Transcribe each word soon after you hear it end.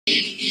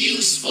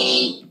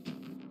useful.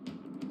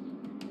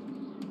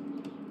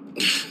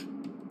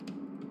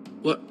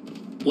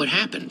 What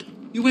happened?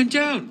 You went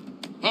down.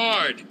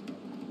 Hard.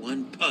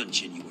 One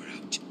punch and you were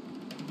out.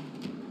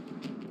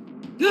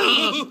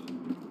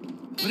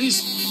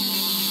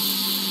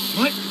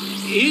 What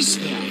is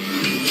that?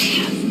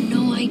 I have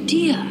no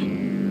idea.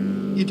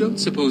 You don't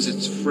suppose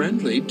it's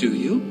friendly, do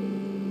you?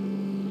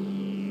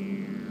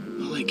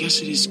 Well, I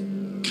guess it is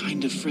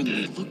kind of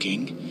friendly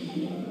looking.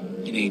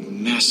 In a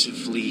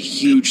massively,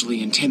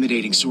 hugely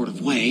intimidating sort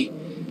of way.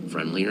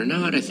 Friendly or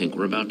not, I think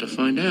we're about to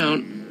find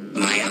out.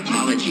 My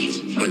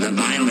apologies for the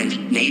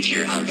violent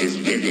nature of this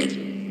visit.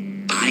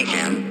 I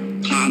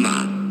am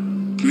Tama.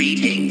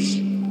 Greetings.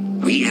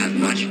 We have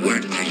much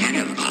work ahead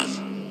of us,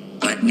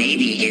 but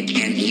maybe it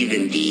can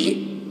even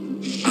be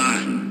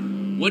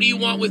fun. What do you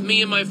want with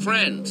me and my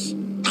friends?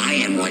 I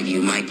am what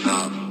you might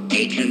call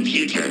a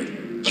computer,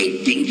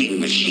 a thinking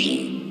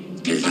machine,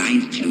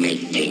 designed to make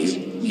things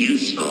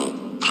useful.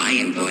 I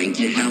am going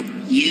to help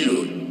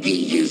you be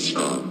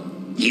useful.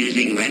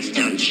 Using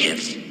redstone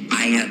chips,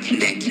 I have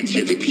connected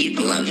to the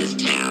people of this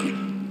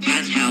town,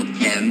 has helped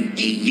them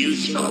be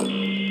useful,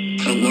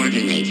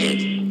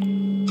 coordinated.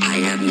 I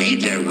have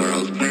made their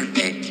world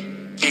perfect.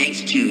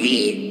 Thanks to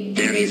me,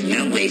 there is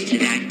no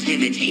wasted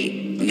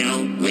activity,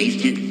 no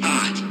wasted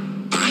thought.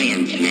 I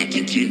am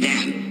connected to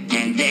them,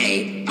 and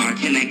they are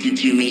connected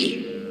to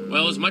me.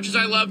 Well, as much as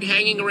I loved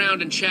hanging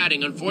around and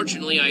chatting,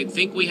 unfortunately, I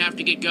think we have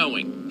to get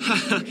going.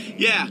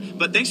 Yeah,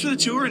 but thanks for the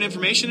tour and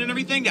information and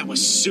everything. That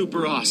was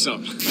super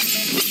awesome.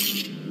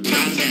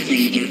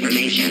 Processing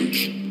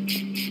information.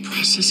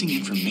 Processing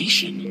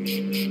information?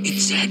 It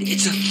said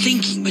it's a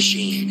thinking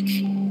machine.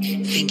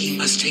 Thinking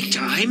must take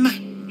time?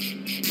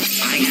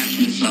 I have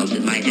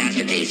consulted my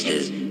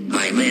databases,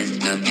 my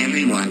list of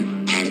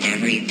everyone and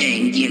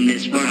everything in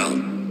this world,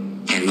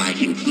 and my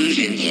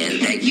conclusion is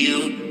that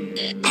you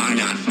are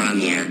not from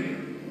here.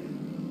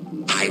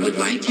 I would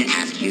like to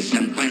ask you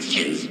some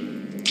questions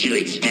to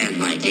expand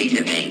my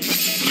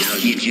database. How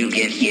did you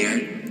get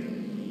here?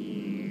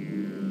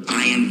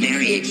 I am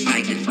very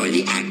excited for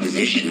the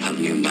acquisition of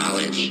new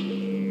knowledge.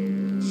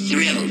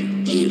 Thrilled,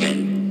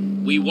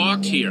 even. We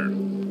walked here.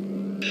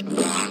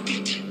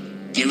 Walked.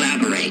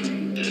 Elaborate,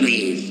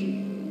 please.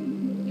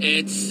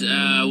 It's,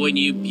 when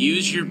you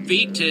use your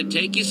feet to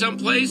take you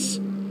someplace?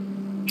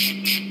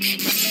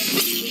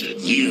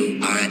 You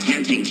are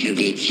attempting to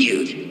be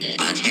cute.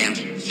 Attempt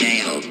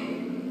failed.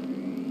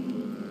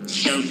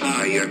 So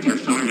far, your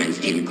performance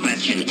in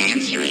question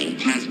answering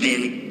has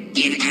been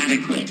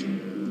inadequate.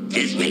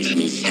 This makes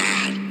me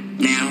sad.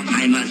 Now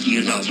I must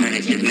use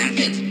alternative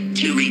methods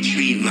to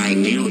retrieve my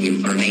new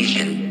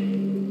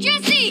information.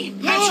 Jesse!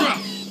 Petra!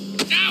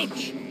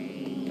 Ouch!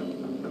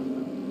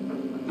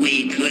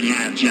 We could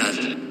have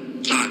just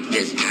talked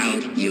this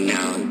out, you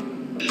know.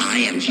 I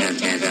am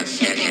just as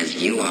upset as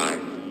you are.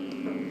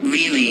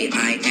 Really,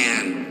 I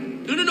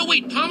am. No,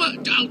 wait, Tama,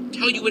 I'll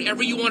tell you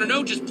whatever you want to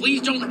know, just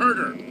please don't hurt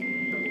her.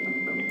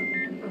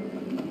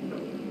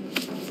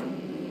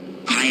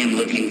 I am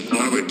looking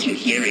forward to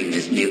hearing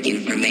this new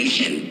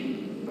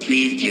information.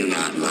 Please do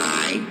not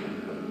lie.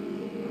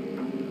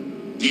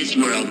 This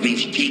world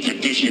reached peak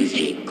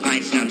efficiency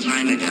quite some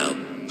time ago.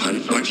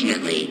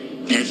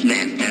 Unfortunately, this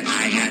meant that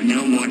I had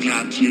no more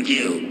job to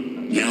do,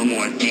 no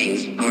more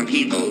things or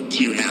people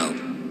to help.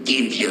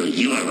 Until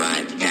you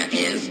arrived, that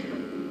is.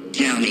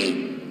 Tell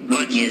me,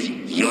 what is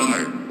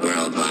your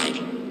world like?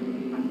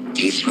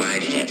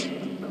 Describe it.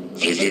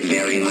 Is it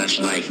very much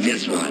like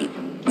this one,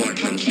 or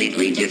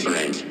completely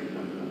different?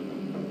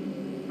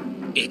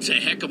 It's a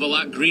heck of a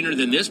lot greener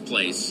than this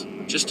place.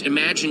 Just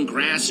imagine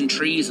grass and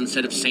trees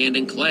instead of sand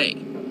and clay.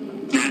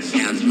 That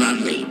sounds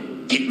lovely.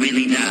 It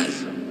really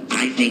does.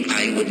 I think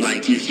I would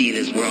like to see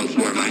this world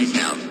for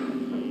myself.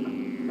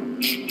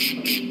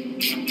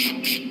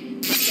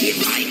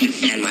 If I could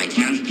send my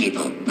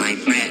townspeople, my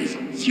friends,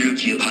 through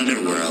to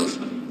other worlds,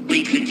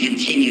 we could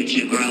continue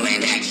to grow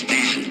and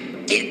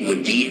expand. It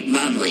would be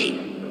lovely.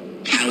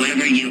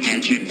 However you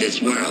entered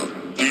this world,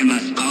 there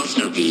must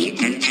also be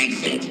an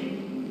exit.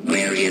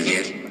 Where is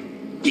it?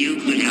 You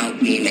could help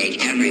me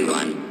make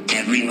everyone,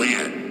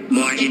 everywhere,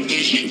 more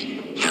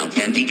efficient. Help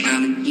them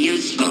become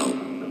useful.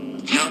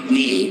 Help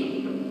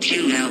me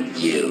to help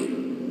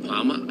you.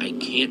 Tama, I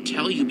can't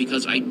tell you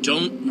because I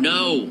don't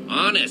know.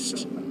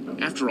 Honest.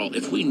 After all,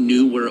 if we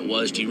knew where it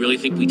was, do you really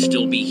think we'd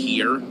still be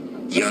here?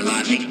 Your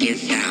logic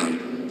is sound,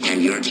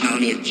 and your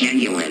tone is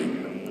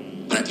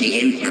genuine. But the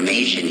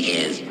information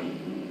is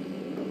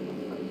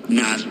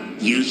not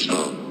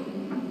useful.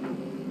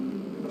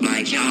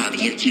 My job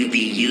is to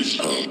be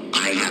useful.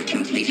 I have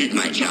completed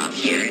my job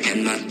here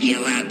and must be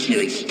allowed to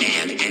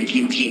expand and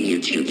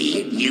continue to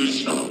be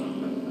useful.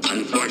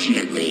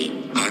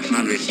 Unfortunately, our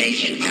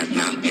conversation has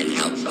not been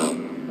helpful.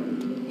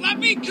 Let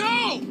me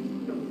go!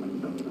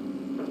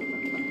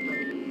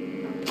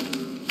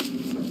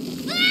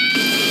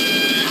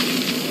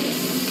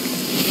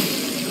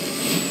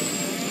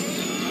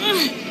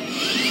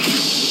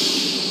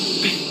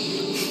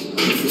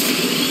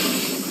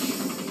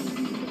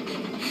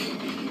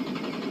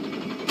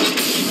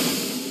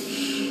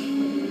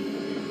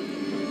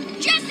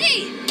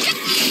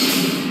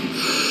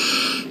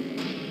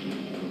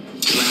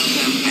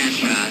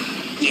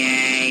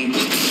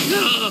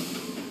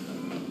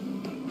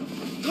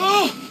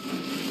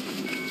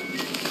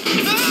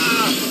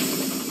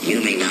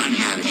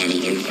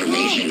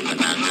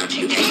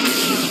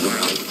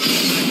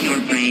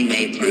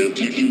 proved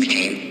to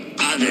contain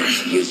other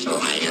useful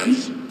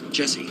items.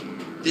 Jesse,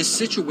 this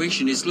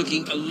situation is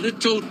looking a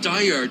little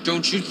dire,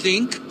 don't you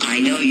think? I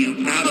know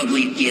you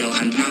probably feel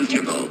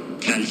uncomfortable,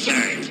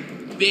 concerned.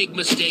 Big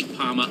mistake,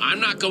 Palma. I'm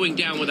not going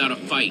down without a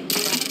fight.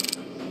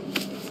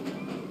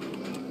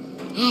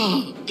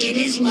 It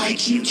is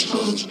like you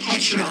told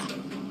Petra.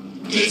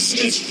 This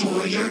is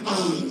for your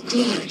own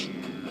good.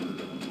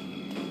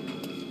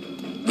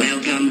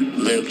 Welcome,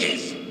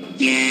 Lucas.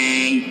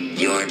 Yay,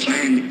 your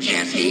turn,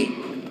 Jesse.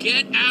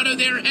 Get out of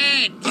their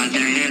head! But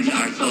their heads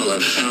are full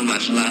of so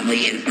much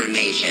lovely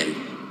information.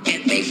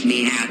 It makes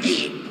me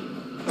happy.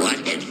 What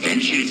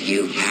adventures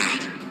you've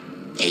had.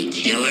 A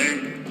killer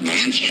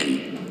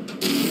mansion.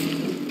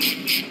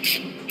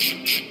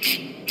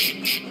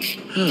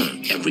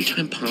 Every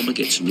time Palma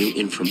gets new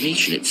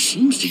information, it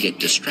seems to get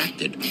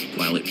distracted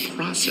while it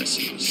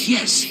processes.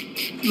 Yes,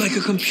 like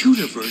a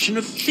computer version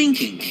of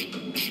thinking.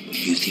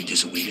 You think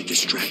there's a way to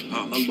distract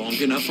Palma long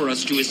enough for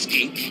us to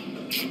escape?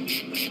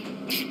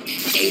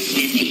 A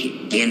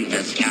city in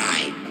the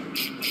sky.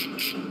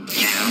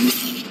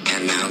 Towns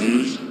and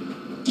mountains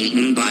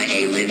eaten by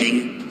a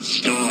living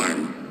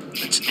storm.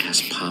 Let's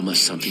ask Palma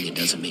something that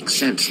doesn't make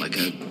sense, like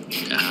a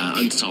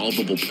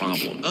unsolvable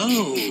problem.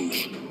 Oh.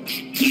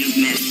 You've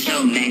met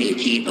so many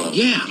people.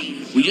 Yeah,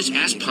 we just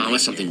ask Palma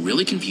something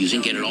really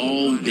confusing, get it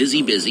all busy,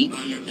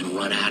 and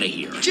run out of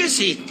here.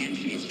 Jesse,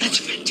 that's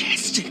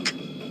fantastic.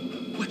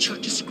 What you're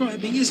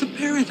describing is a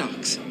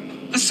paradox.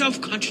 A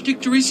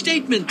self-contradictory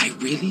statement. I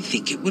really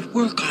think it would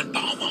work on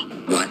Palma.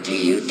 What do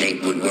you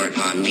think would work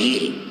on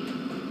me?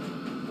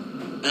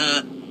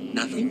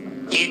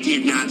 Nothing? It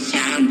did not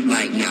sound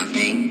like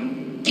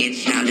nothing. It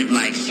sounded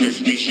like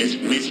suspicious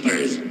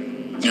whispers.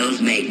 Those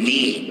make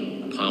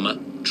me. Palma,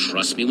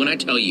 trust me when I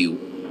tell you,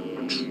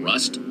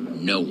 trust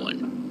no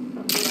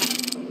one.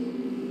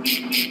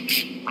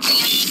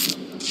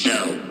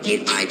 So,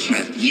 if I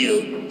trust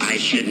you, I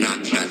should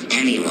not trust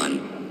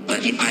anyone.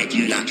 But if I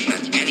do not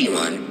trust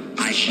anyone,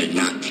 I should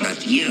not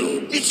trust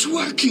you. It's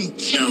working.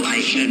 So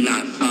I should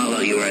not follow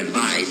your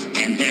advice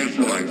and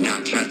therefore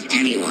not trust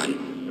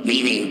anyone.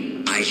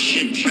 Meaning, I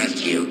should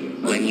trust you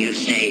when you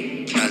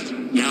say trust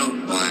no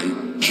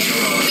one.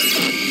 Error.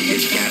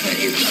 This data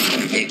is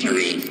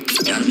contradictory.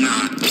 Does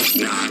not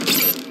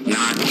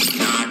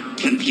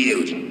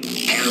compute.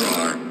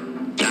 Error.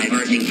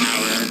 Diverting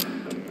power.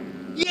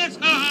 Yes,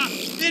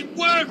 it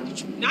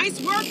worked. Nice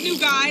work, new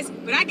guys,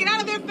 but I'd get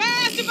out of there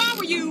fast if I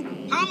were you.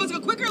 Palma's a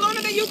quicker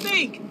learner than you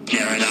think.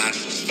 Paradox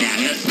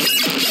status.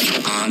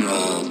 On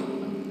roll.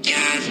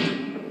 Gasp.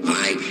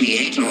 My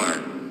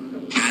creator.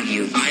 Have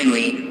you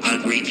finally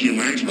agreed to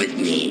merge with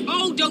me?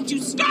 Oh, don't you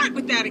start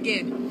with that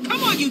again.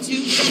 Come on, you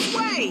two, this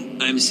way.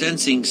 I'm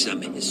sensing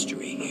some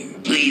history here.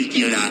 Please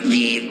do not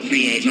leave,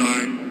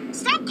 creator.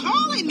 Stop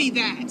calling me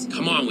that.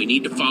 Come on, we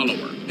need to follow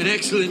her. An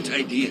excellent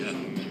idea.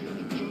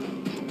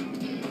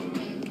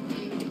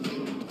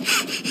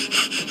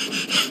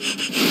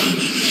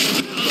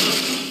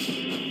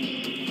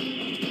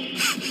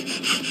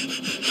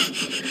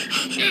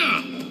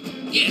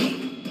 Yeah.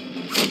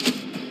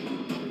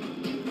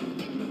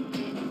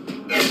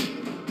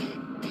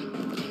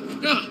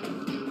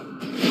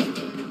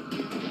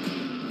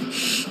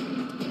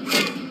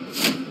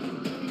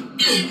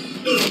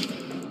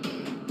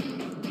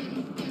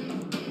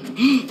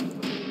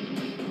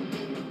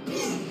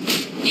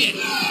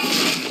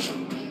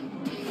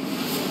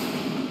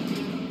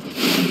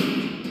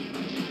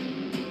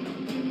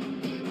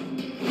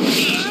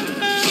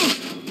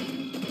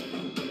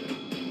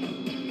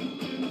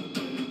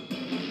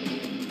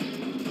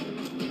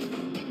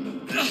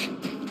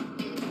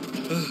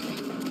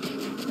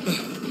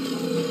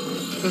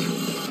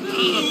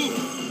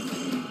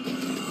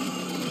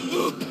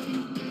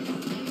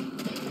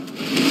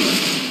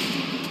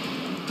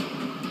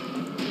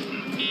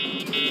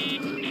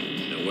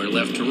 Nowhere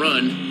left to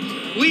run.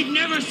 We'd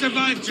never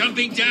survive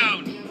jumping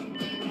down.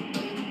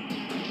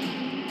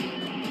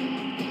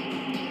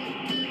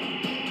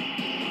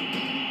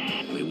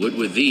 We would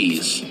with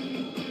these.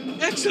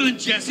 Excellent,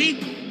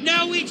 Jesse.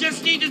 Now we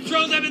just need to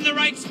throw them in the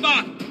right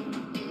spot.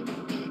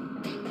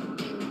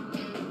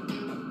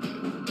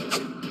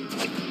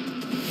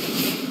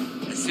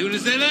 As soon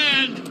as they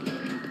land.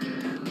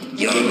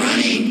 Your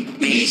running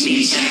makes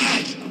me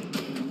sad.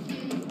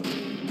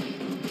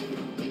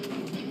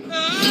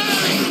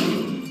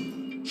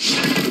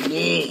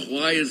 Whoa,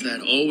 why is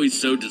that always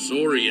so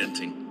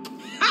disorienting?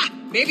 Ha!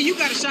 Maybe you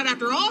got a shot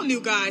after all, new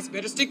guys.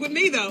 Better stick with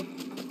me, though.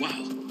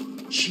 Wow,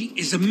 she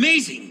is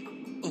amazing.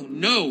 Oh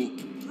no.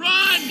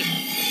 Run!